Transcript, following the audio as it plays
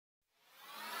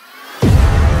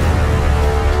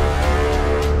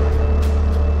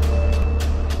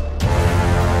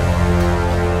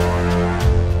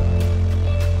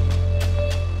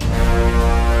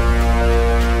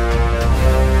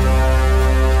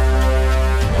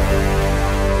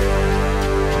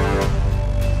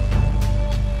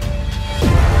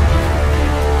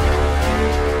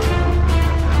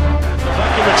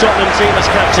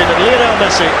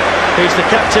Messi, who's the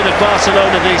captain of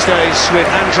Barcelona these days, with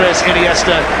Andres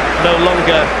Iniesta no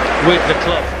longer with the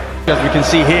club. As we can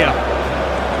see here,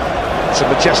 it's a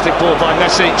majestic ball by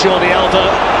Messi. Jordi Alba,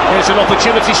 here's an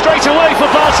opportunity straight away for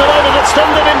Barcelona, that's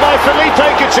thundered in by Felipe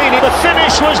Coutinho. The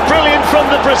finish was brilliant from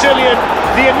the Brazilian.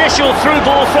 The initial through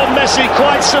ball from Messi,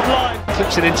 quite sublime.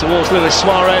 Clips it in towards Luis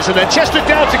Suarez and then chested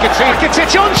down to Coutinho.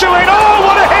 Rakitic onto it. Oh,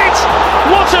 what a hit!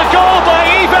 What a goal by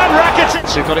Ivan Rakitic!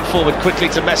 So got it forward quickly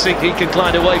to Messi. He can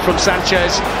glide away from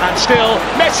Sanchez, and still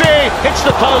Messi hits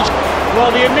the post.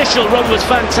 Well, the initial run was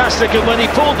fantastic, and when he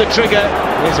pulled the trigger,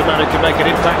 here's a man who can make an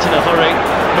impact in a hurry.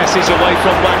 Messi's away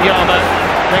from Wanyama.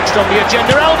 Next on the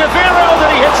agenda, Alderweireld,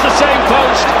 and he hits the same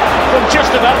post from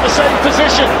just about the same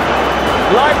position.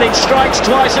 Lightning strikes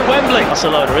twice at Wembley.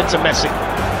 Barcelona into Messi.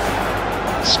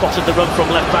 Spotted the run from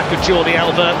left back of Jordi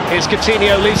Alba. Here's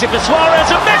Coutinho, leaves it for Suarez,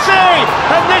 and Messi!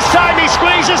 And this time he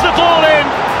squeezes the ball in.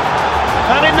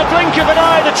 And in the blink of an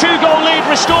eye, the two-goal lead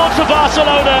restored for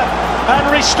Barcelona. And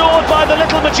restored by the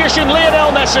little magician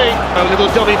Lionel Messi. A little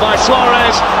dummy by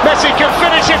Suarez. Messi can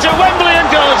finish it at Wembley and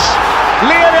does.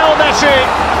 Lionel Messi,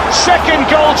 second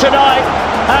goal tonight.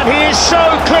 And he is so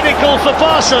clinical for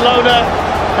Barcelona.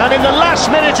 And in the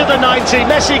last minute of the 90,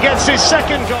 Messi gets his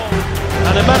second goal.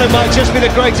 And a man who might just be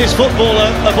the greatest footballer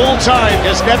of all time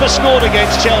has never scored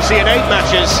against Chelsea in 8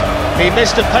 matches. He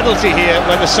missed a penalty here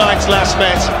when the sides last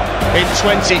met in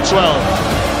 2012.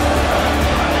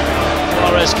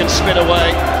 Suarez can spin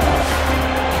away.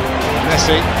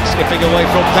 Messi skipping away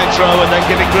from Pedro and then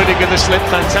giving Rudiger the slip.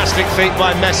 Fantastic feat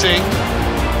by Messi.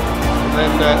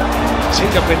 And then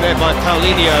teed up in there by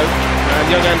Paulinho. And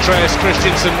young Andreas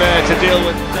Christensen there to deal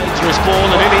with dangerous ball,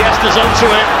 and Iniesta's onto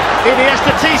it.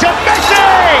 Iniesta tees up Messi!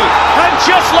 And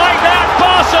just like that,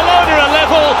 Barcelona are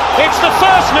level. It's the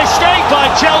first mistake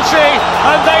by Chelsea,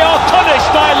 and they are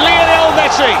punished by Lionel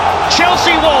Messi.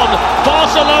 Chelsea won,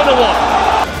 Barcelona won.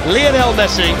 Lionel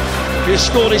Messi, who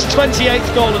scored his 28th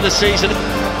goal of the season,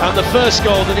 and the first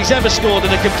goal that he's ever scored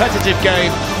in a competitive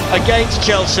game against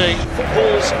Chelsea.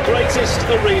 Football's greatest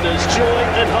arenas, joy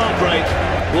and heartbreak,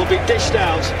 will be dished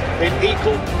out in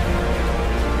equal.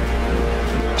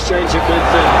 Exchange of good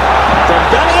thing.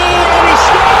 Dembele, and he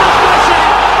scores Messi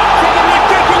from a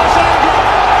ridiculous angle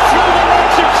through the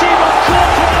legs of Thibaut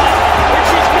Courtois.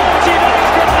 It's his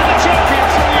 49th goal in the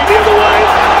Champions League. The other way,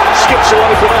 skips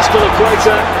away from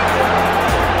Azpilicueta.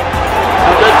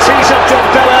 And then tees up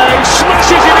Dembele,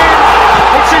 smashes it in.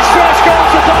 It's his first goal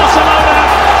for Barcelona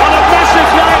on a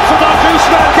massive night for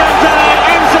Ousmane Dembele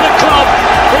and for the club.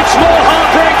 It's more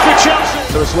heartbreak for Chelsea.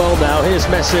 As well now, here's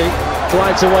Messi,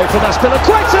 glides away from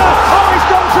Azpilicueta. Oh, he's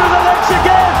gone through the legs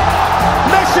again.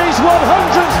 Messi's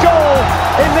 100th goal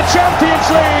in the Champions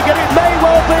League, and it may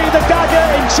well be the dagger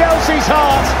in Chelsea's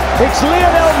heart. It's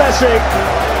Lionel Messi,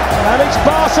 and it's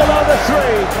Barcelona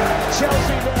 3,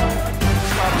 Chelsea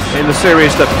 0. In the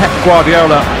series that Pep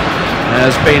Guardiola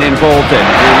has been involved in.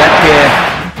 He left here,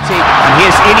 and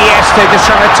here's Iniesta just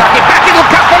trying to tuck it back. It'll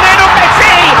cut for Lionel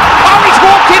Messi. Oh, he's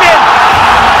walked it in.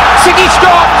 City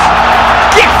stopped.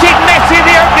 Gifted Messi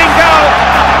the opening goal.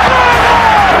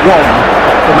 One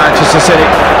for Manchester City.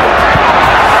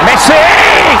 Messi.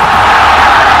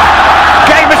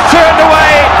 Game has turned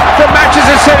away for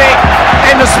Manchester City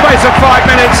in the space of 5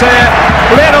 minutes here.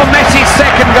 Lionel Messi's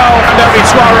second goal, and Luis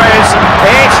Suarez.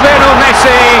 It's Lionel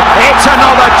Messi. It's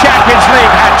another Champions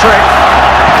League hat-trick.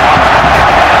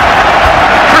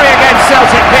 3 against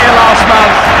Celtic here last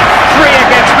month. 3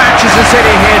 against Manchester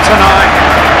City here tonight.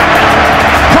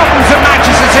 Problems at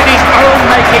Manchester City's own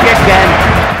making again.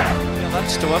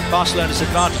 That's to Barcelona's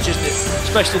advantage, isn't it?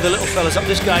 Especially the little fellas up.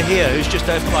 This guy here, who's just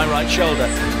over my right shoulder.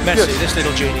 Messi, yes. This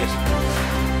little genius.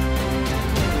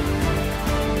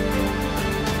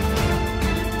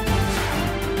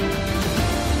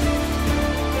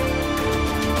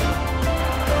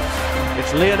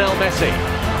 It's Lionel Messi.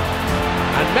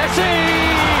 And Messi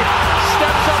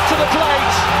steps up to the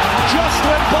plate just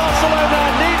when Barcelona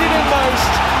needed him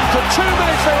most. For 2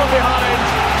 minutes they were behind.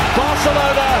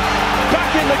 Barcelona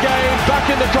back in the game, back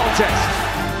in the contest.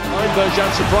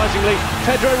 Berjan, surprisingly,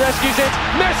 Pedro rescues it.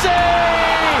 Messi!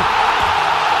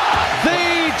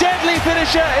 The deadly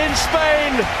finisher in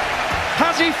Spain.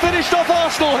 Has he finished off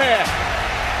Arsenal here?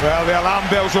 Well, the alarm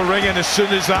bells were ringing as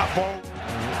soon as that ball.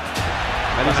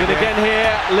 And he's in again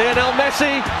here, Lionel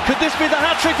Messi. Could this be the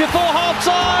hat-trick before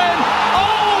half-time?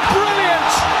 Oh,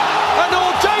 brilliant! An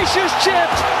audacious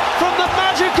chip from the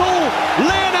magical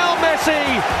Lionel Messi,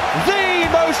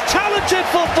 the most talented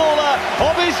footballer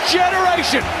of his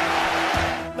generation.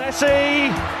 Messi,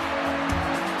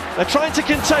 they're trying to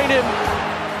contain him,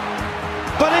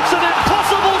 but it's an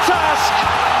impossible task.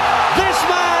 This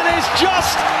man is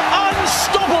just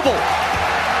unstoppable.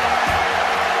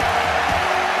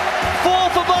 4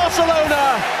 for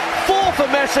Barcelona, 4 for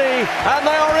Messi, and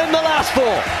they are in the last 4.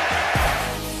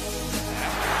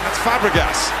 That's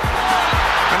Fabregas,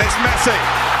 and it's Messi,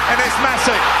 and it's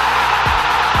Messi.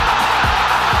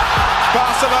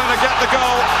 Barcelona get the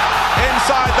goal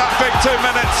inside that big 2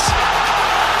 minutes.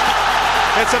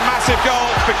 It's a massive goal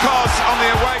because on the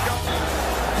away goal,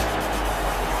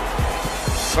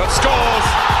 but scores.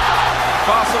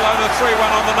 Barcelona 3-1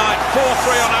 on the night,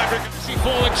 4-3 on aggregate.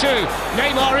 Forward 2,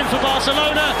 Neymar in for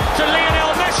Barcelona to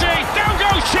Lionel Messi, down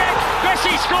goes Czech,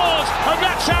 Messi scores, and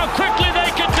that's how quickly they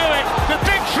can do it. The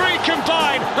big 3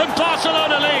 combine and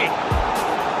Barcelona lead.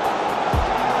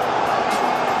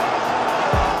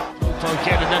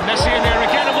 Again, and then Messi in there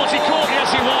again, and what's he caught? Yes,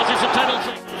 he was. It's a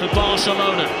penalty for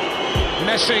Barcelona.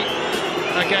 Messi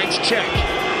against Czech,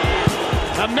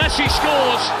 and Messi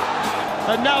scores,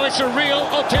 and now it's a real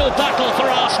uphill battle for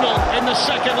Arsenal in the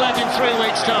second leg in 3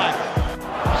 weeks' time.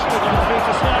 Through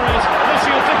to Suarez. Messi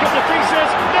will pick up the pieces.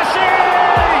 Messi!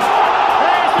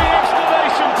 There's the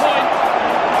exclamation point,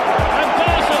 and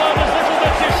Barcelona's little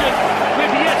magician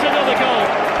with yet another goal.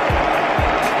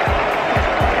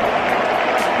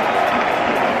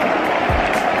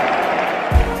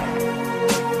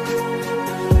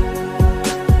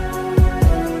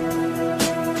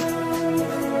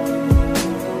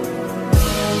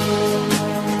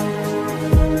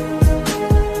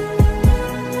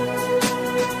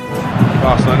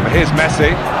 Barcelona, but here's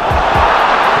Messi,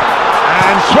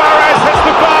 and Suarez hits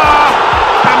the bar,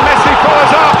 and Messi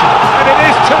follows up, and it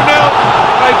is 2-0.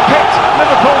 They've picked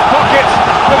Liverpool's pockets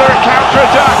for their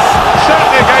counter-attack,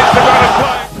 certainly against the run of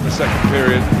play. In the second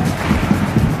period,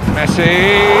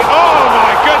 Messi, oh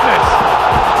my goodness!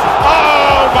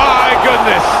 Oh my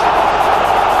goodness!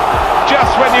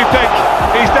 Just when you think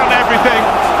he's done everything,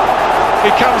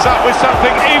 he comes up with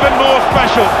something even more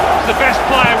special. He's the best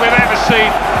player we've ever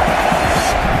seen.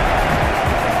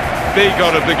 The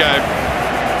god of the game.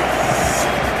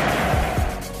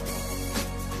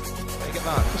 Take it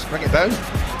back, just bring it down.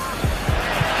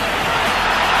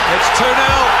 It's 2-0.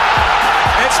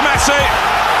 It's Messi.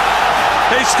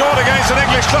 He scored against an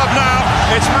English club now.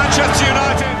 It's Manchester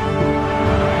United.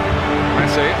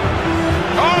 Messi.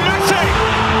 Oh, Messi!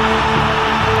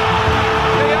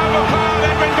 The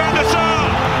overpowered Edwin van der Sar.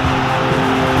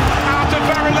 Out of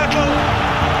very little.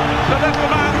 The little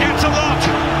man gets a lot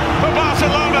for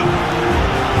Barcelona.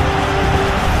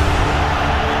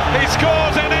 He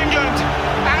scores in England,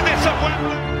 and it's a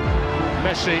Wembley.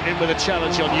 Messi in with a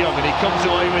challenge on Young, and he comes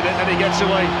away with it, and he gets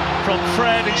away from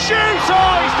Fred and shoots!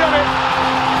 Oh, he's done it!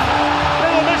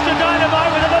 Little Mr.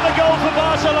 Dynamite with another goal for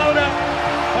Barcelona,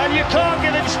 and you can't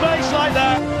give him space like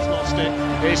that. He's lost it.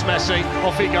 Here's Messi,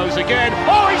 off he goes again.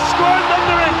 Oh, he's squirmed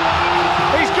under him!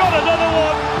 He's got another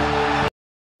one!